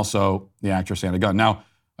him and also the actress Anna Gunn. Now,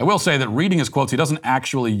 I will say that reading his quotes, he doesn't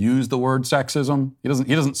actually use the word sexism. He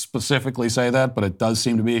doesn't specifically say that, but it does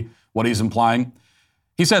seem to be what he's implying.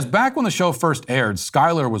 He says, back when the show first aired,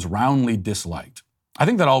 Skyler was roundly disliked. I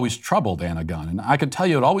think that always troubled Anna Gunn, and I can tell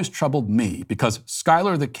you it always troubled me because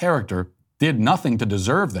Skyler, the character, did nothing to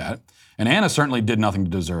deserve that, and Anna certainly did nothing to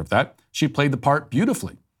deserve that. She played the part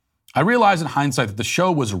beautifully. I realize in hindsight that the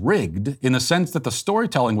show was rigged in the sense that the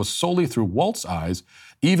storytelling was solely through Walt's eyes,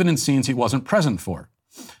 even in scenes he wasn't present for.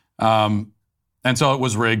 And so it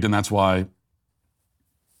was rigged, and that's why.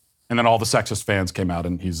 And then all the sexist fans came out,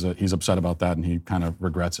 and he's upset about that, and he kind of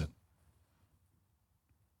regrets it.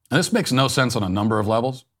 And this makes no sense on a number of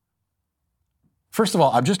levels. First of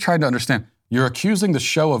all, I'm just trying to understand. You're accusing the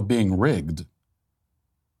show of being rigged.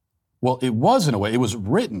 Well, it was in a way. It was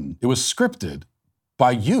written. It was scripted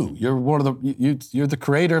by you. You're you're the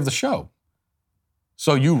creator of the show.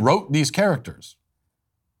 So you wrote these characters,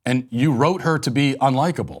 and you wrote her to be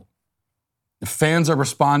unlikable. The fans are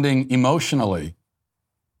responding emotionally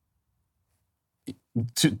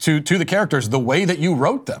to the characters the way that you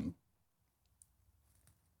wrote them.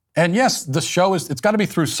 And yes, the show it's got to be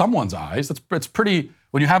through someone's eyes. It's pretty,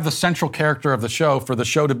 when you have the central character of the show, for the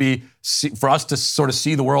show to be, for us to sort of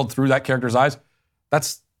see the world through that character's eyes,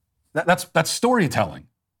 that's storytelling.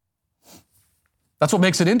 That's what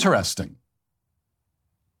makes it interesting.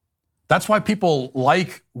 That's why people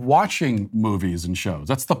like watching movies and shows.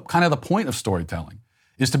 That's the kind of the point of storytelling,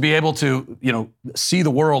 is to be able to, see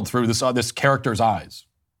the world through this character's eyes.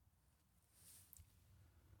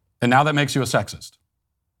 And now that makes you a sexist.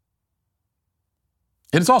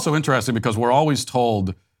 It's also interesting because we're always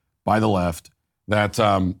told by the left that,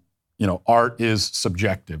 art is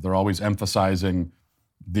subjective. They're always emphasizing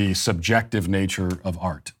the subjective nature of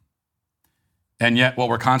art. And yet what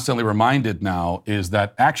we're constantly reminded now is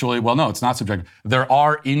that actually, well, no, it's not subjective. There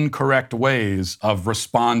are incorrect ways of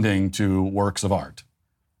responding to works of art.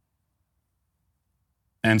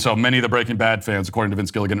 And so many of the Breaking Bad fans, according to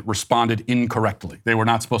Vince Gilligan, responded incorrectly. They were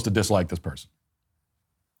not supposed to dislike this person.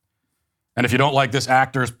 And if you don't like this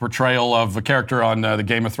actor's portrayal of a character on the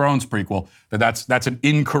Game of Thrones prequel, that's an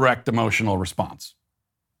incorrect emotional response.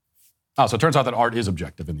 Oh, so it turns out that art is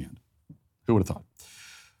objective in the end. Who would have thought?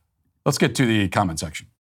 Let's get to the comment section.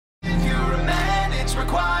 If you're a man, it's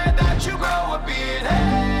required that you grow a beard.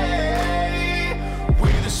 Hey,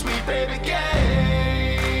 we're the Sweet Baby Gang.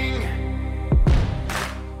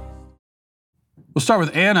 We'll start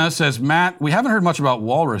with Anna. Says, Matt, we haven't heard much about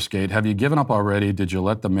Walrusgate. Have you given up already? Did you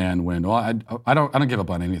let the man win? Well, I don't give up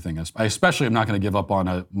on anything. I especially am not going to give up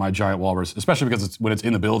on my giant walrus, especially because when it's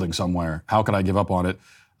in the building somewhere. How could I give up on it?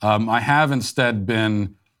 I have instead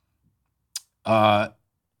been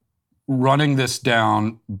running this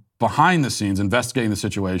down behind the scenes, investigating the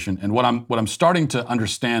situation. And what I'm starting to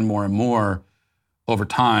understand more and more over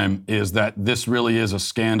time is that this really is a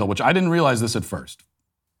scandal, which I didn't realize this at first.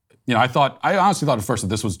 I honestly thought at first that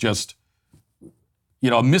this was just, a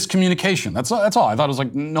miscommunication. That's all. I thought it was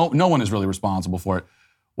like no one is really responsible for it.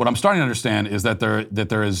 What I'm starting to understand is that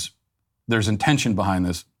there's intention behind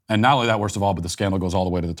this, and not only that, worst of all, but the scandal goes all the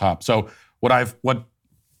way to the top. So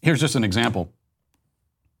here's just an example.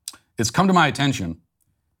 It's come to my attention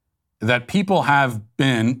that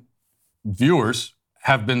viewers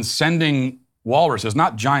have been sending walruses,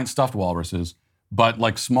 not giant stuffed walruses, but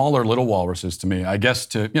like smaller little walruses to me, I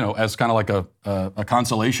guess as kind of like a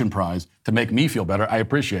consolation prize to make me feel better. I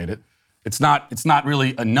appreciate it. It's not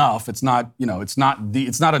really enough. It's not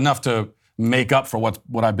enough to make up for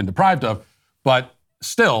what I've been deprived of. But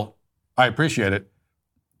still, I appreciate it.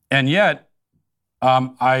 And yet,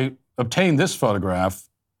 I obtained this photograph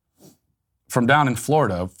from down in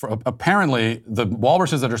Florida. Apparently, the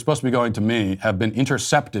walruses that are supposed to be going to me have been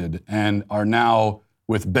intercepted and are now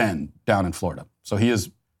with Ben down in Florida. So he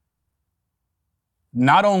is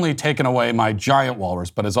not only taken away my giant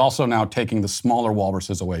walrus, but is also now taking the smaller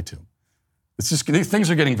walruses away too. It's just, these things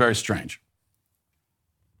are getting very strange.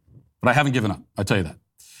 But I haven't given up, I tell you that.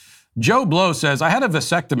 Joe Blow says, I had a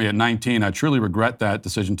vasectomy at 19. I truly regret that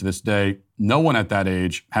decision to this day. No one at that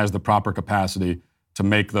age has the proper capacity to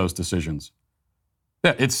make those decisions.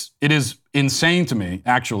 Yeah, it is insane to me,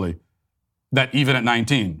 actually, that even at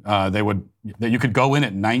 19, that you could go in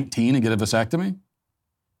at 19 and get a vasectomy.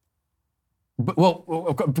 But,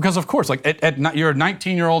 well, because of course, like you're a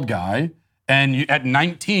 19-year-old guy, and at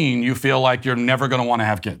 19 you feel like you're never going to want to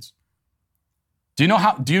have kids. Do you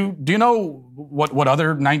know do you know what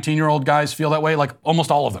other 19-year-old guys feel that way? Like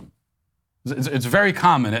almost all of them. It's very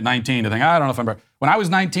common at 19 to think, I don't know if I'm ready. When I was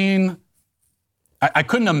 19, I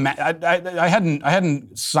couldn't imagine. I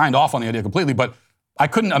hadn't signed off on the idea completely, but I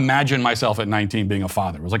couldn't imagine myself at 19 being a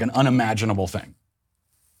father. It was like an unimaginable thing.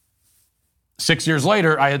 6 years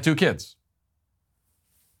later, I had 2 kids.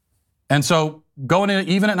 And so going in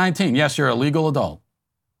even at 19, yes, you're a legal adult,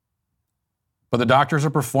 but the doctors are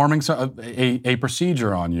performing a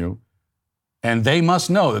procedure on you, and they must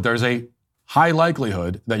know that there's a high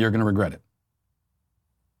likelihood that you're going to regret it.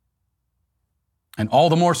 And all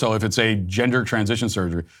the more so if it's a gender transition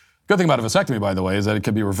surgery. Good thing about a vasectomy, by the way, is that it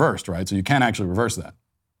can be reversed, right? So you can actually reverse that.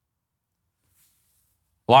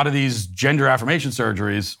 A lot of these gender affirmation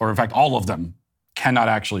surgeries, or in fact all of them, cannot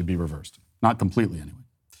actually be reversed. Not completely, anyway.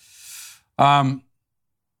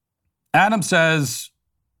 Adam says,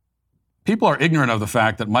 people are ignorant of the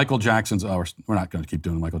fact that Michael Jackson's, we're not going to keep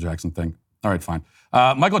doing the Michael Jackson thing. All right, fine.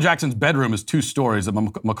 Michael Jackson's bedroom is 2 stories, that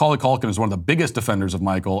Macaulay Culkin is one of the biggest defenders of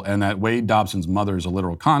Michael, and that Wade Dobson's mother is a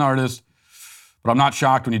literal con artist. But I'm not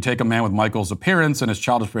shocked when you take a man with Michael's appearance and his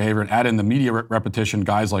childish behavior and add in the media repetition.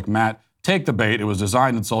 Guys like Matt take the bait. It was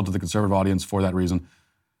designed and sold to the conservative audience for that reason.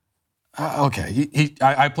 Okay,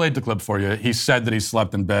 I played the clip for you. He said that he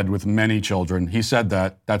slept in bed with many children. He said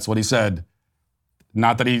that. That's what he said.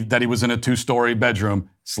 Not that he was in a 2-story bedroom,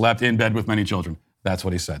 slept in bed with many children. That's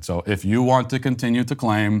what he said. So if you want to continue to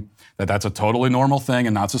claim that that's a totally normal thing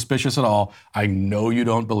and not suspicious at all, I know you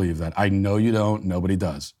don't believe that. I know you don't. Nobody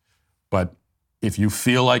does. But if you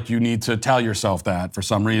feel like you need to tell yourself that for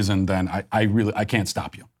some reason, then I can't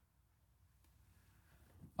stop you.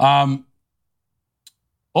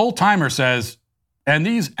 Old Timer says, and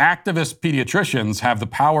these activist pediatricians have the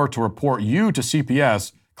power to report you to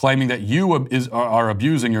CPS, claiming that you are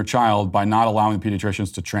abusing your child by not allowing the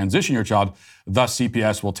pediatricians to transition your child. Thus,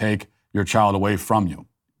 CPS will take your child away from you.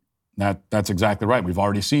 That's exactly right. We've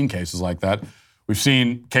already seen cases like that. We've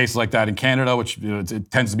seen cases like that in Canada, which it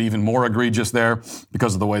tends to be even more egregious there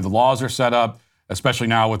because of the way the laws are set up, especially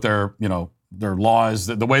now with their laws,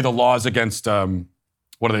 the way the laws against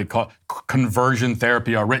what do they call conversion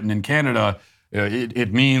therapy are written in Canada.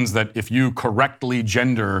 It means that if you correctly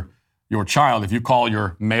gender your child, if you call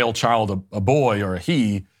your male child a boy or a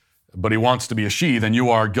he, but he wants to be a she, then you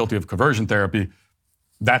are guilty of conversion therapy.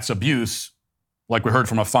 That's abuse, like we heard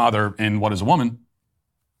from a father in What is a Woman,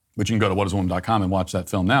 which you can go to whatisawoman.com and watch that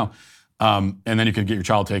film now, and then you can get your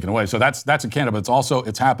child taken away. So that's in Canada, but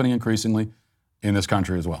it's happening increasingly in this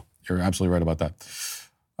country as well. You're absolutely right about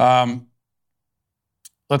that.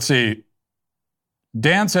 Let's see.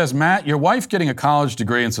 Dan says, Matt, your wife getting a college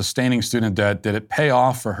degree and sustaining student debt, did it pay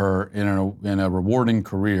off for her in a rewarding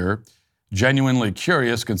career? Genuinely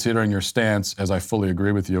curious, considering your stance, as I fully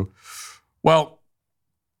agree with you. Well,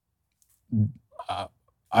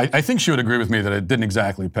 I think she would agree with me that it didn't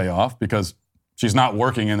exactly pay off because she's not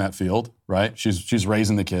working in that field, right? She's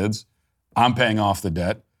raising the kids. I'm paying off the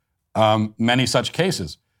debt. Many such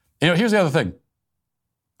cases. Here's the other thing.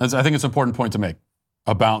 I think it's an important point to make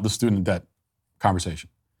about the student debt conversation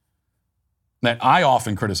that I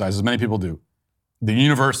often criticize, as many people do, the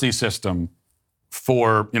university system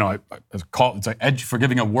for, for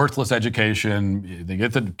giving a worthless education. They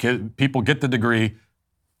get people get the degree,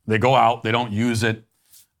 they go out, they don't use it.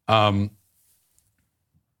 But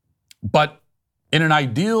in an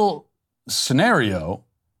ideal scenario,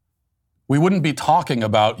 we wouldn't be talking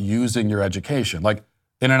about using your education. Like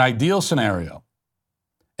in an ideal scenario,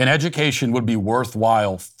 an education would be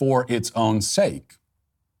worthwhile for its own sake.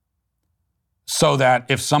 So that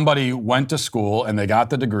if somebody went to school and they got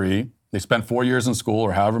the degree, they spent 4 years in school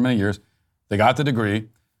or however many years, they got the degree,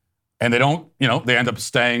 And they don't, they end up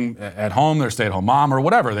staying at home, they're a stay-at-home mom or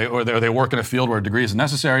whatever, they work in a field where a degree is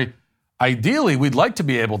necessary. Ideally, we'd like to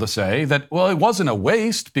be able to say that, well, it wasn't a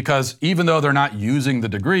waste because even though they're not using the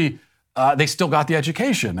degree, they still got the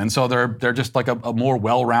education. And so they're just like a more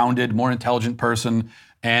well-rounded, more intelligent person,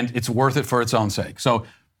 and it's worth it for its own sake. So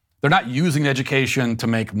they're not using education to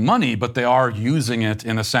make money, but they are using it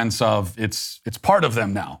in a sense of it's part of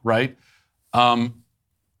them now, right?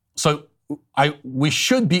 So we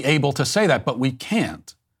should be able to say that, but we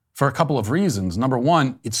can't for a couple of reasons. Number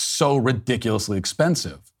one, it's so ridiculously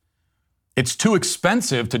expensive. It's too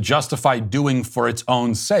expensive to justify doing for its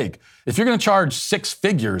own sake. If you're going to charge 6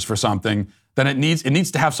 figures for something, then it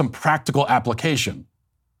needs to have some practical application.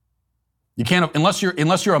 You can't, unless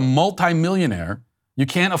you're a multimillionaire, you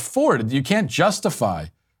can't afford it. You can't justify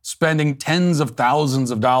spending tens of thousands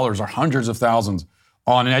of dollars or hundreds of thousands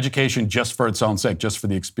on an education just for its own sake, just for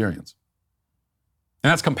the experience. And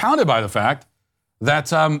that's compounded by the fact that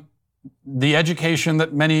the education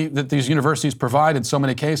that these universities provide in so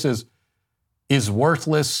many cases is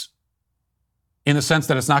worthless in the sense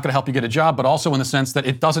that it's not going to help you get a job, but also in the sense that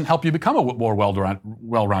it doesn't help you become a more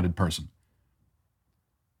well-rounded person.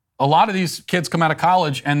 A lot of these kids come out of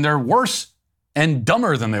college and they're worse and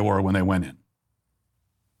dumber than they were when they went in.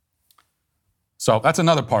 So that's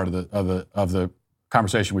another part of the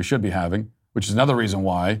conversation we should be having, which is another reason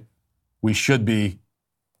why we should be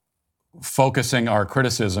focusing our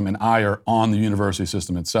criticism and ire on the university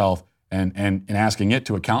system itself and asking it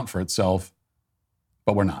to account for itself,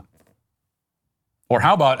 but we're not. Or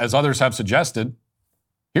how about, as others have suggested,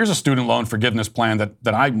 here's a student loan forgiveness plan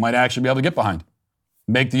that I might actually be able to get behind.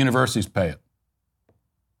 Make the universities pay it.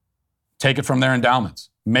 Take it from their endowments.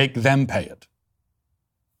 Make them pay it.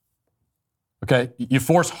 Okay, you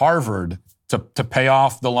force Harvard to pay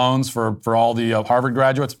off the loans for all the Harvard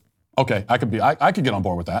graduates. Okay, I could get on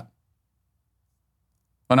board with that.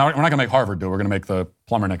 But now we're not going to make Harvard do it. We're going to make the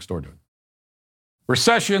plumber next door do it.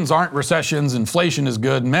 Recessions aren't recessions. Inflation is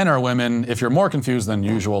good. Men or women. If you're more confused than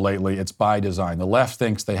usual lately, it's by design. The left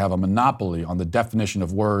thinks they have a monopoly on the definition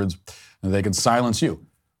of words and they can silence you,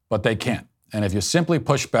 but they can't. And if you simply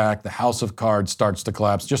push back, the house of cards starts to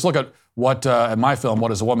collapse. Just look at what, at my film,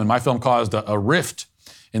 What is a Woman? My film caused a rift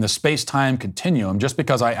in the space-time continuum just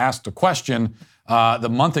because I asked a question. The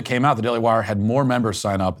month it came out, the Daily Wire had more members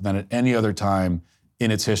sign up than at any other time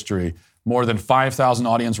in its history. More than 5,000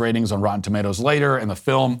 audience ratings on Rotten Tomatoes later, and the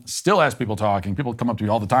film still has people talking. People come up to me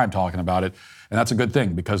all the time talking about it, and that's a good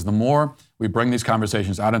thing because the more we bring these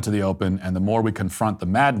conversations out into the open and the more we confront the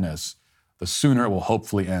madness, the sooner it will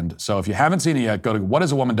hopefully end. So if you haven't seen it yet, go to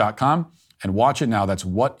whatisawoman.com and watch it now. That's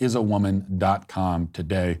whatisawoman.com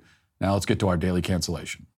today. Now let's get to our daily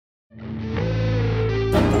cancellation.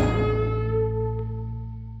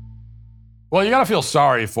 Well, you got to feel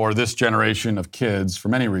sorry for this generation of kids for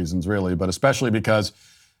many reasons, really, but especially because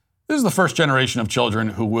this is the first generation of children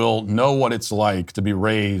who will know what it's like to be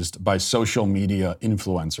raised by social media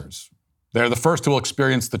influencers. They're the first who will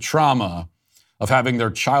experience the trauma of having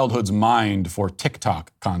their childhood's mined for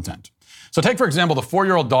TikTok content. So take, for example, the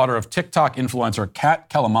 4-year-old daughter of TikTok influencer Kat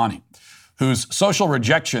Kelimani, whose social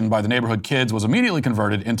rejection by the neighborhood kids was immediately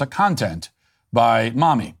converted into content by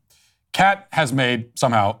mommy. Kat has made,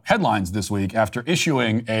 somehow, headlines this week after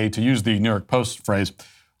issuing to use the New York Post phrase,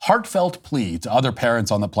 heartfelt plea to other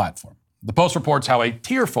parents on the platform. The Post reports how a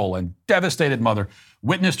tearful and devastated mother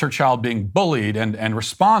witnessed her child being bullied and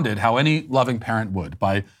responded how any loving parent would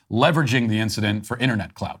by leveraging the incident for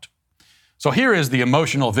internet clout. So here is the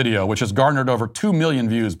emotional video, which has garnered over 2 million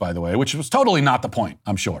views, by the way, which was totally not the point,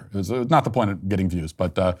 I'm sure. It was not the point of getting views,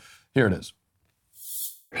 but here it is.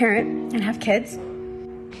 Parent and have kids.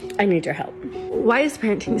 I need your help. Why is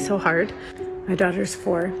parenting so hard? My daughter's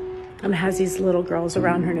 4 and has these little girls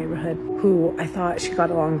around her neighborhood who I thought she got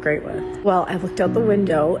along great with. Well, I looked out the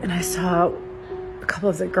window and I saw a couple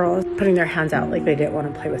of the girls putting their hands out like they didn't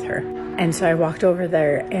want to play with her. And so I walked over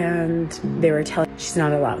there and they were telling she's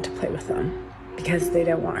not allowed to play with them because they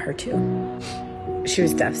didn't want her to. She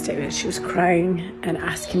was devastated. She was crying and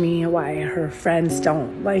asking me why her friends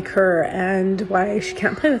don't like her and why she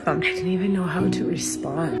can't play with them. I didn't even know how to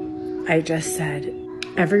respond. I just said,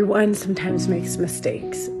 everyone sometimes makes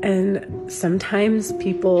mistakes and sometimes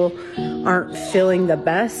people aren't feeling the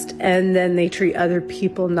best and then they treat other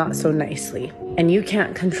people not so nicely. And you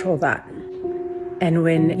can't control that. And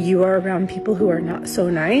when you are around people who are not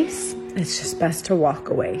so nice, it's just best to walk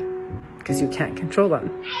away because you can't control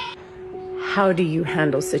them. How do you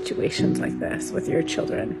handle situations like this with your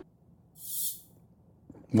children?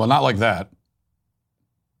 Well, not like that.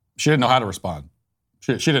 She didn't know how to respond.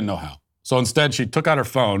 She didn't know how. So instead, she took out her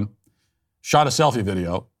phone, shot a selfie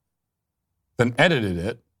video, then edited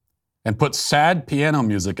it, and put sad piano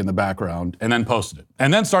music in the background, and then posted it.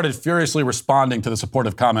 And then started furiously responding to the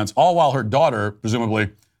supportive comments, all while her daughter,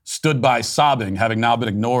 presumably, stood by sobbing, having now been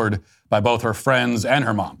ignored by both her friends and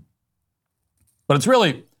her mom. But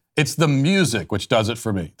it's the music which does it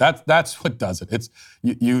for me. That's what does it. It's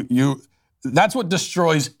that's what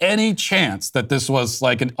destroys any chance that this was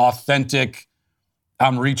like an authentic,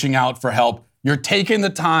 I'm reaching out for help. You're taking the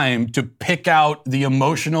time to pick out the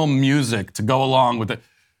emotional music to go along with it.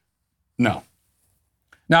 No.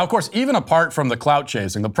 Now, of course, even apart from the clout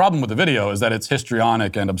chasing, the problem with the video is that it's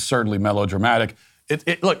histrionic and absurdly melodramatic.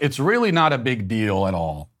 Look, it's really not a big deal at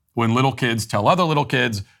all when little kids tell other little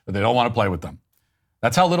kids that they don't want to play with them.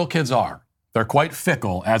 That's how little kids are. They're quite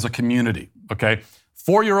fickle as a community, okay?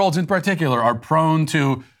 4-year-olds in particular are prone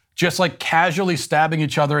to just like casually stabbing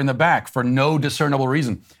each other in the back for no discernible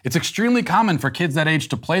reason. It's extremely common for kids that age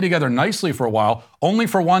to play together nicely for a while, only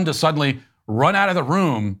for one to suddenly run out of the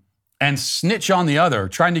room and snitch on the other,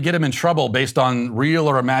 trying to get him in trouble based on real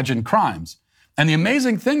or imagined crimes. And the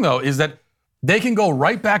amazing thing, though, is that they can go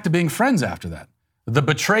right back to being friends after that. The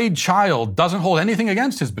betrayed child doesn't hold anything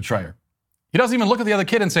against his betrayer. He doesn't even look at the other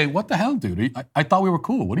kid and say, what the hell, dude? I thought we were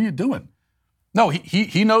cool. What are you doing? No,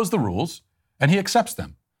 he knows the rules, and he accepts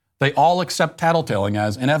them. They all accept tattletaling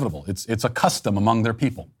as inevitable. It's a custom among their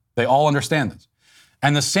people. They all understand this.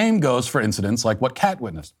 And the same goes for incidents like what Kat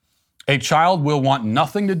witnessed. A child will want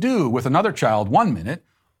nothing to do with another child 1 minute,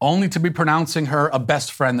 only to be pronouncing her a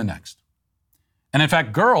best friend the next. And in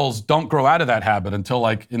fact, girls don't grow out of that habit until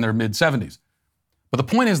like in their mid-70s. But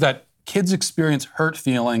the point is that kids experience hurt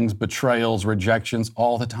feelings, betrayals, rejections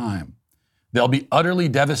all the time. They'll be utterly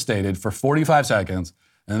devastated for 45 seconds,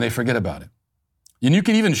 and then they forget about it. And you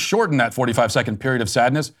can even shorten that 45-second period of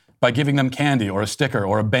sadness by giving them candy or a sticker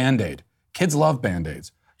or a Band-Aid. Kids love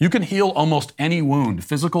Band-Aids. You can heal almost any wound,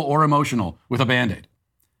 physical or emotional, with a Band-Aid.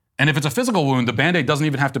 And if it's a physical wound, the Band-Aid doesn't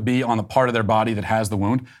even have to be on the part of their body that has the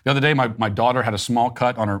wound. The other day, my daughter had a small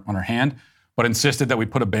cut on her hand, but insisted that we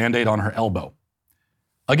put a Band-Aid on her elbow.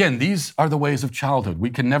 Again, these are the ways of childhood. We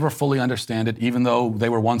can never fully understand it, even though they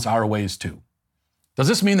were once our ways too. Does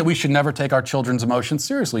this mean that we should never take our children's emotions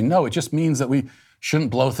seriously? No, it just means that we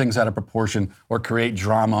shouldn't blow things out of proportion or create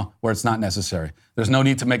drama where it's not necessary. There's no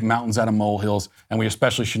need to make mountains out of molehills, and we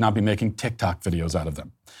especially should not be making TikTok videos out of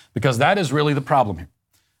them, because that is really the problem here.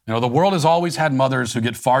 You know, the world has always had mothers who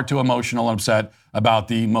get far too emotional and upset about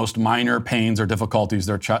the most minor pains or difficulties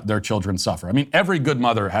their children suffer. I mean, every good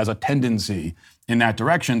mother has a tendency in that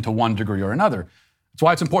direction to one degree or another. That's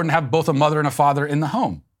why it's important to have both a mother and a father in the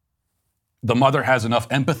home. The mother has enough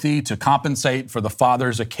empathy to compensate for the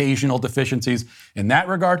father's occasional deficiencies in that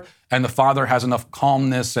regard, and the father has enough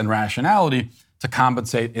calmness and rationality to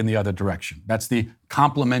compensate in the other direction. That's the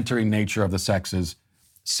complementary nature of the sexes,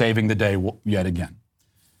 saving the day yet again.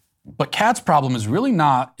 But Kat's problem is really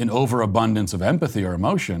not an overabundance of empathy or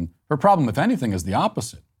emotion. Her problem, if anything, is the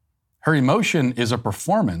opposite. Her emotion is a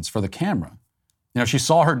performance for the camera. You know, she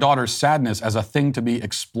saw her daughter's sadness as a thing to be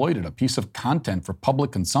exploited, a piece of content for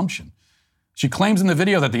public consumption. She claims in the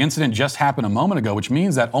video that the incident just happened a moment ago, which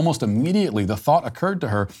means that almost immediately the thought occurred to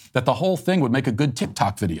her that the whole thing would make a good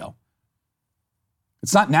TikTok video.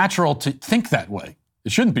 It's not natural to think that way.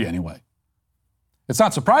 It shouldn't be anyway. It's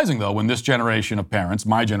not surprising, though, when this generation of parents,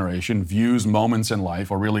 my generation, views moments in life,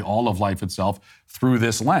 or really all of life itself, through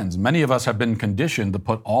this lens. Many of us have been conditioned to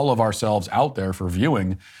put all of ourselves out there for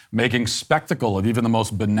viewing, making spectacle of even the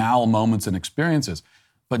most banal moments and experiences.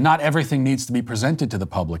 But not everything needs to be presented to the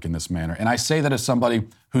public in this manner. And I say that as somebody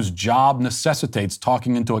whose job necessitates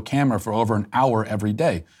talking into a camera for over an hour every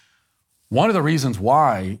day. One of the reasons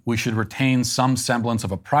why we should retain some semblance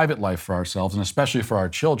of a private life for ourselves, and especially for our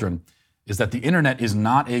children, is that the internet is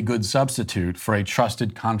not a good substitute for a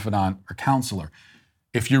trusted confidant or counselor.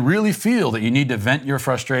 If you really feel that you need to vent your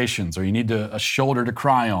frustrations, or you need a shoulder to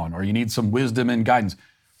cry on, or you need some wisdom and guidance,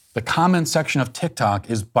 the comment section of TikTok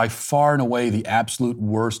is by far and away the absolute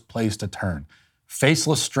worst place to turn.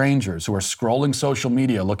 Faceless strangers who are scrolling social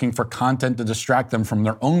media looking for content to distract them from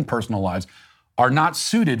their own personal lives are not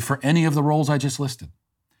suited for any of the roles I just listed.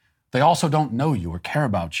 They also don't know you or care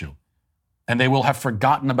about you, and they will have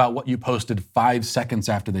forgotten about what you posted 5 seconds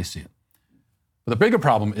after they see it. But the bigger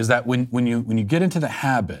problem is that when you get into the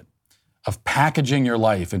habit of packaging your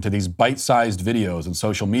life into these bite-sized videos and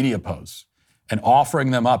social media posts, and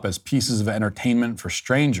offering them up as pieces of entertainment for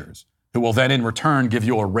strangers, who will then in return give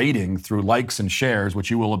you a rating through likes and shares, which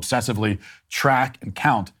you will obsessively track and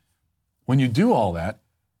count. When you do all that,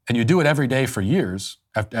 and you do it every day for years,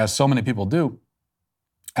 as so many people do,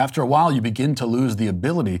 after a while you begin to lose the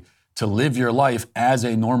ability to live your life as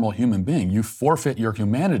a normal human being. You forfeit your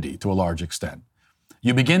humanity to a large extent.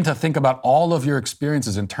 You begin to think about all of your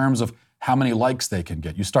experiences in terms of how many likes they can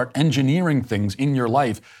get. You start engineering things in your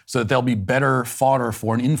life so that they'll be better fodder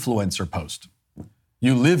for an influencer post.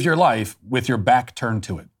 You live your life with your back turned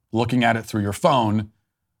to it, looking at it through your phone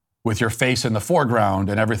with your face in the foreground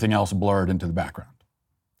and everything else blurred into the background.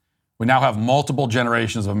 We now have multiple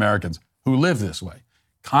generations of Americans who live this way,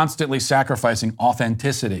 constantly sacrificing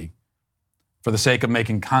authenticity for the sake of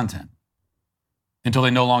making content until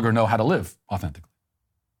they no longer know how to live authentically.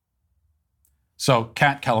 So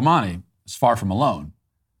Kat Kalimani is far from alone,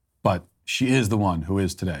 but she is the one who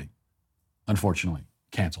is today, unfortunately,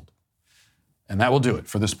 canceled. And that will do it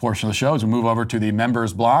for this portion of the show as we move over to the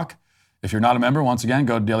members block. If you're not a member, once again,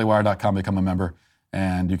 go to dailywire.com, become a member,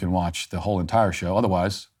 and you can watch the whole entire show.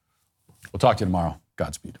 Otherwise, we'll talk to you tomorrow.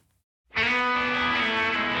 Godspeed.